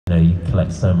You know, you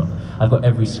collect so much. I've got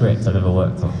every script I've ever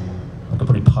worked on. I could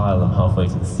probably pile them halfway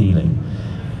to the ceiling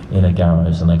in a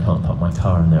garage, and I can't put my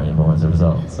car in there anymore as a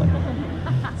result. So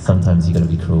sometimes you got to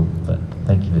be cruel. But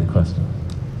thank you for the question.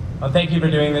 Well, thank you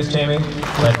for doing this, Jamie.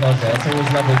 My pleasure. It's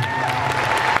always lovely.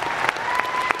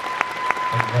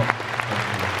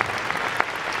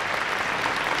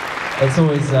 It's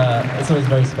always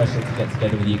very special to get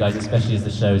together with you guys, especially as the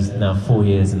show's now 4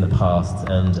 years in the past,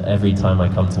 and every time I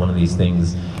come to one of these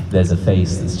things, there's a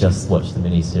face that's just watched the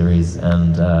mini-series,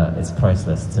 and it's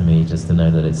priceless to me just to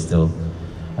know that it's still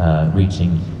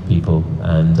reaching people,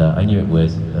 and I knew it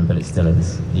would, but it still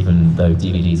is, even though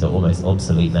DVDs are almost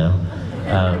obsolete now.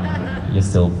 You're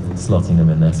still slotting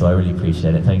them in there, so I really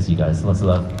appreciate it. Thanks you guys, lots of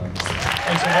love.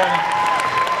 Thanks for having me.